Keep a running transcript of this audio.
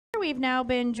We've now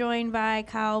been joined by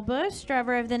Kyle BUSCH,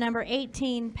 driver of the number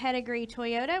 18 Pedigree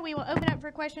Toyota. We will open up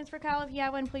for questions for Kyle. If you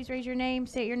have one, please raise your name,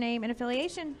 state your name and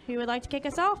affiliation. Who would like to kick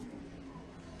us off?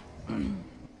 All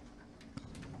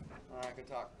right, good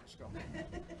talk. Let's go.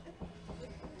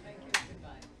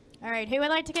 All right, who would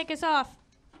like to kick us off?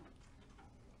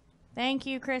 Thank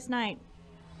you, Chris Knight.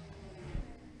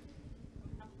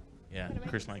 Yeah,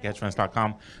 Chris Knight,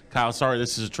 catchfence.com. Kyle, sorry,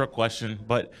 this is a truck question,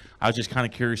 but I was just kind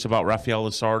of curious about Rafael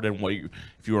Lessard and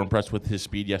if you were impressed with his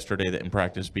speed yesterday in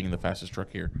practice being the fastest truck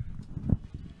here.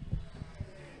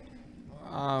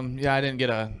 Yeah, I didn't get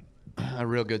a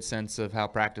real good sense of how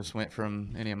practice went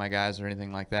from any of my guys or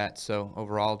anything like that. So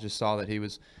overall, just saw that he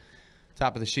was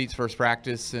top of the sheets first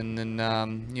practice, and then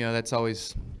that's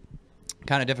always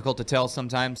kind of difficult to tell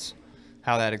sometimes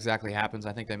how that exactly happens.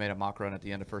 I think they made a mock run at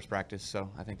the end of first practice, so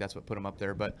I think that's what put him up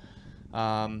there. But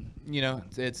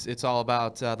it's all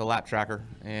about the lap tracker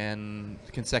and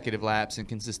consecutive laps and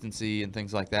consistency and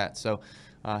things like that. So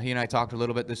he and I talked a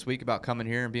little bit this week about coming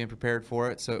here and being prepared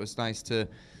for it. So it was nice to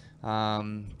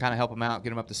kind of help him out,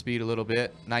 get him up to speed a little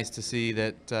bit. Nice to see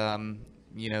that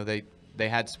they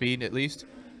had speed at least,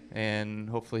 and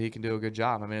hopefully he can do a good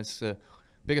job. I mean, it's the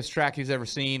biggest track he's ever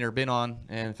seen or been on,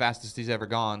 and fastest he's ever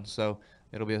gone. So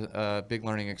it'll be a big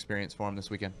learning experience for him this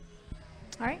weekend.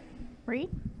 All right, Reed.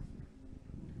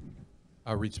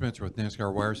 Reed Spencer with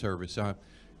NASCAR Wire Service.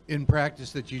 In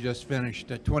practice that you just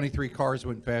finished, 23 cars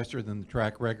went faster than the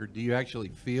track record. Do you actually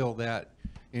feel that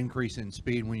increase in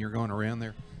speed when you're going around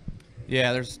there?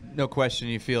 Yeah, there's no question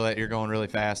you feel that you're going really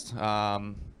fast.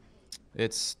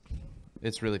 It's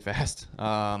really fast.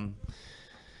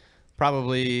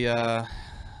 Probably,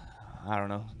 I don't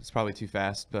know, it's probably too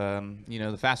fast.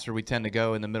 The faster we tend to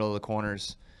go in the middle of the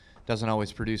corners doesn't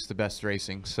always produce the best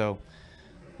racing. So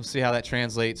we'll see how that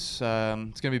translates. It's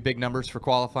going to be big numbers for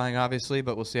qualifying, obviously,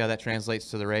 but we'll see how that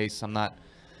translates to the race. I'm not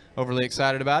overly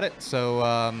excited about it. So,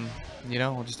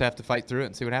 we'll just have to fight through it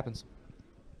and see what happens.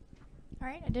 All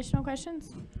right, additional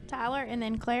questions? Tyler and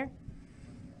then Claire.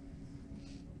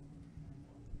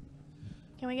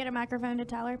 Can we get a microphone to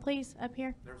Tyler, please, up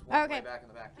here? There's one okay. way back in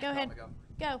the back. Go ahead.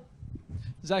 Go.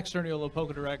 Zach Sterniolo,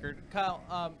 Polka to Record.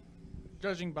 Kyle,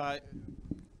 judging by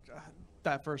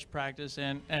that first practice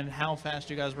and how fast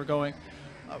you guys were going,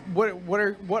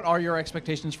 what are your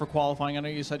expectations for qualifying? I know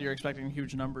you said you're expecting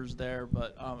huge numbers there,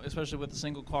 but especially with the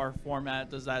single car format,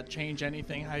 does that change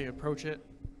anything, how you approach it?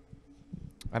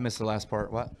 I missed the last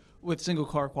part. What? With single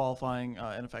car qualifying,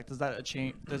 in effect, does that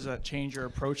change your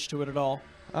approach to it at all?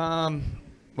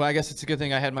 Well, I guess it's a good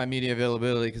thing I had my media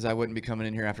availability, because I wouldn't be coming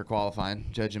in here after qualifying,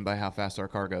 judging by how fast our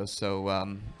car goes.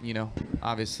 So,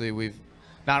 obviously we've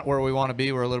not where we want to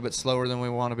be. We're a little bit slower than we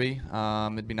want to be.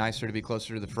 It'd be nicer to be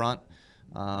closer to the front.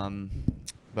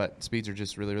 But speeds are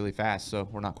just really, really fast, so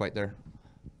we're not quite there.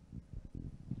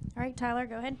 All right, Tyler,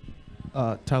 go ahead.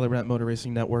 Tyler Bennett, Motor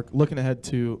Racing Network. Looking ahead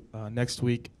to next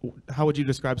week, how would you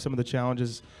describe some of the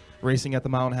challenges racing at the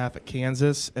mile and a half at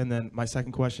Kansas? And then my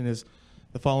second question is,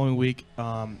 the following week,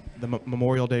 the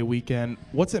Memorial Day weekend,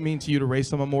 what's it mean to you to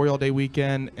race on Memorial Day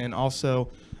weekend? And also,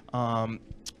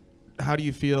 how do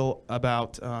you feel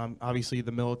about, obviously,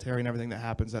 the military and everything that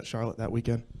happens at Charlotte that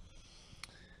weekend?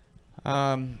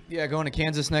 Yeah, going to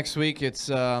Kansas next week, it's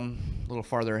a little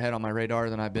farther ahead on my radar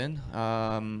than I've been.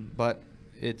 But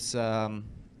it's a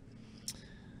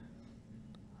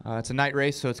night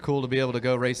race, so it's cool to be able to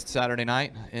go race Saturday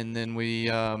night, and then we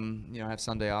have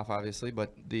Sunday off, obviously.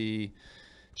 But the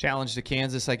challenge to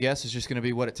Kansas, I guess, is just going to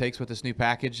be what it takes with this new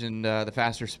package and the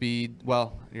faster speed.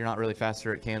 Well, you're not really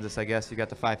faster at Kansas, I guess. You got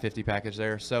the 550 package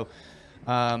there, so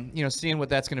seeing what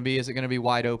that's going to be. Is it going to be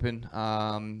wide open?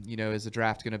 Is the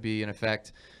draft going to be in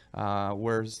effect?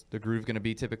 Where's the groove going to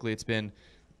be? Typically, it's been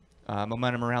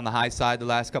momentum around the high side the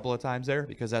last couple of times there,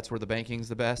 because that's where the banking's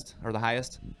the best or the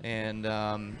highest, and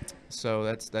so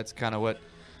that's kind of what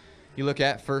you look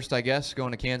at first, I guess,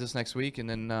 going to Kansas next week. And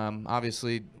then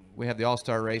obviously we have the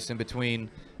All-Star race in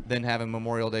between, then having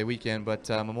Memorial Day weekend. But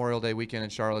Memorial Day weekend in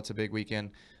Charlotte's a big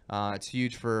weekend. It's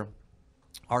huge for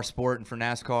our sport and for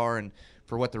NASCAR and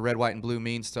for what the red, white, and blue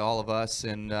means to all of us.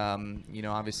 And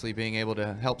obviously being able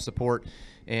to help support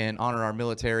and honor our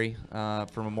military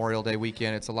for Memorial Day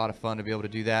weekend. It's a lot of fun to be able to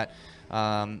do that.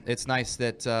 It's nice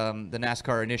that the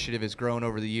NASCAR initiative has grown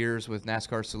over the years with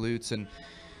NASCAR salutes and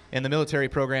the military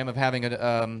program of having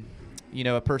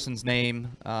a person's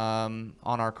name on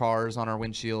our cars, on our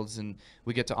windshields, and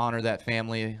we get to honor that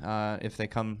family if they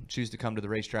choose to come to the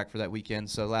racetrack for that weekend.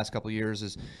 So the last couple of years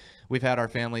is we've had our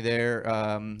family there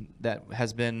that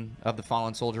has been of the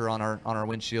fallen soldier on our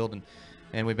windshield, and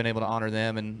and we've been able to honor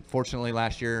them. And fortunately,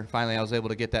 last year, finally, I was able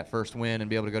to get that first win and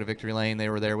be able to go to victory lane. They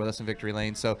were there with us in victory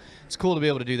lane, so it's cool to be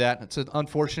able to do that. It's an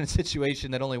unfortunate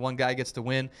situation that only one guy gets to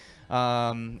win,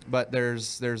 but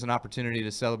there's an opportunity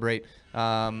to celebrate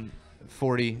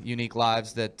 40 unique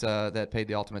lives that paid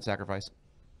the ultimate sacrifice.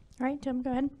 All right, Tim,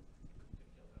 go ahead.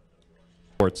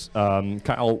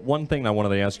 Kyle, one thing I wanted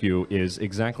to ask you is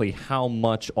exactly how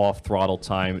much off-throttle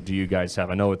time do you guys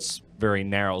have? I know it's very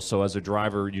narrow, so as a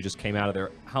driver, you just came out of there.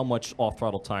 How much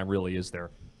off-throttle time really is there?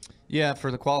 Yeah,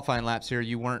 for the qualifying laps here,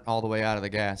 you weren't all the way out of the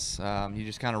gas. You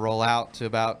just kind of roll out to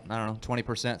about, I don't know,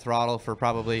 20% throttle for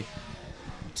probably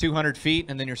 200 feet,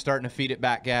 and then you're starting to feed it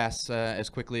back gas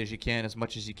as quickly as you can, as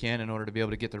much as you can, in order to be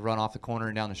able to get the run off the corner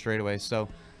and down the straightaway. So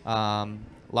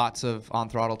lots of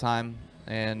on-throttle time.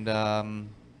 And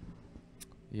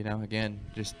you know, again,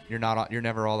 just you're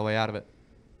never all the way out of it.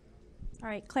 All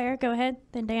right, Claire, go ahead.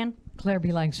 Then Dan. Claire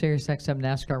B. Lang, Sirius XM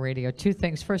NASCAR Radio. Two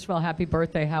things. First of all, happy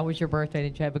birthday. How was your birthday?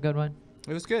 Did you have a good one?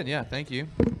 It was good, yeah. Thank you.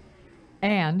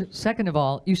 And second of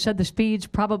all, you said the speed's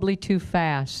probably too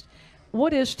fast.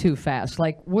 What is too fast?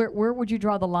 Like, where would you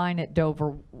draw the line at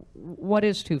Dover? What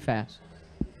is too fast?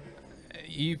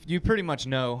 You pretty much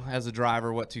know as a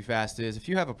driver what too fast is. If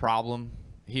you have a problem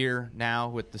here now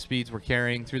with the speeds we're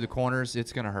carrying through the corners,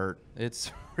 it's going to hurt.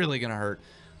 It's really going to hurt.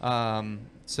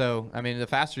 So, I mean, the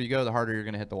faster you go, the harder you're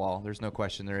going to hit the wall. There's no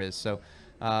question there is. So,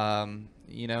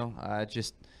 you know, I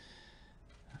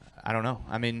don't know.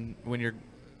 I mean, when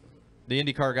the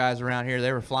IndyCar guys around here,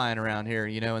 they were flying around here,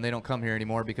 you know, and they don't come here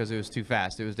anymore because it was too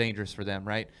fast. It was dangerous for them,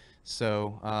 right?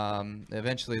 So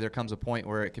eventually there comes a point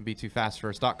where it can be too fast for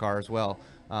a stock car as well.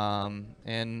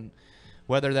 And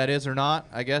whether that is or not,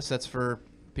 I guess that's for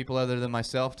people other than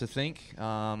myself to think.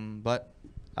 But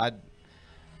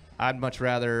I'd much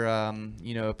rather,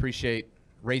 you know, appreciate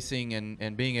racing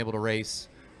and being able to race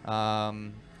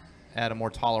at a more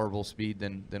tolerable speed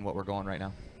than what we're going right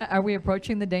now. Are we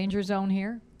approaching the danger zone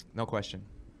here? No question.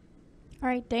 All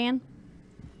right, Dan.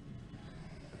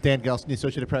 Dan Gelston,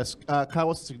 Associated Press. Kyle,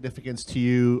 what's the significance to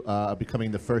you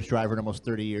becoming the first driver in almost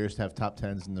 30 years to have top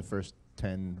 10s in the first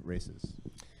 10 races?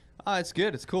 It's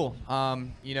good. It's cool.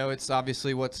 You know, it's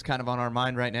obviously what's kind of on our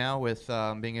mind right now with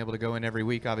being able to go in every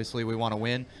week. Obviously, we want to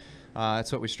win.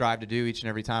 That's what we strive to do each and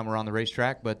every time we're on the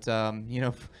racetrack. But you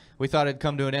know, we thought it'd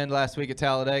come to an end last week at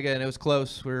Talladega, and it was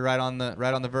close. We were right on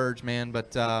the verge, man.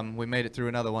 But we made it through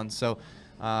another one. So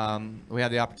we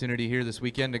had the opportunity here this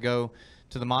weekend to go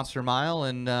to the Monster Mile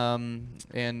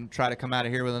and try to come out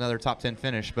of here with another top 10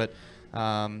 finish. But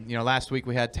you know, last week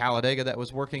we had Talladega that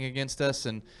was working against us,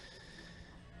 and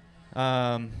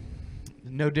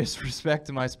no disrespect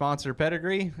to my sponsor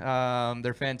Pedigree,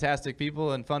 they're fantastic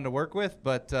people and fun to work with,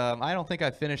 but I don't think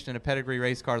I've finished in a Pedigree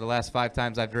race car the last 5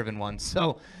 times I've driven one.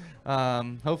 So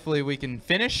hopefully we can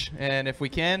finish, and if we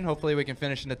can, hopefully we can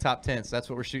finish in the top 10. So that's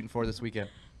what we're shooting for this weekend.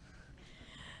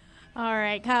 All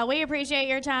right, Kyle, we appreciate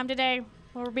your time today.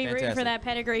 We'll be rooting for that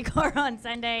Pedigree car on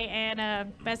Sunday,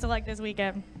 and best of luck this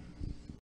weekend.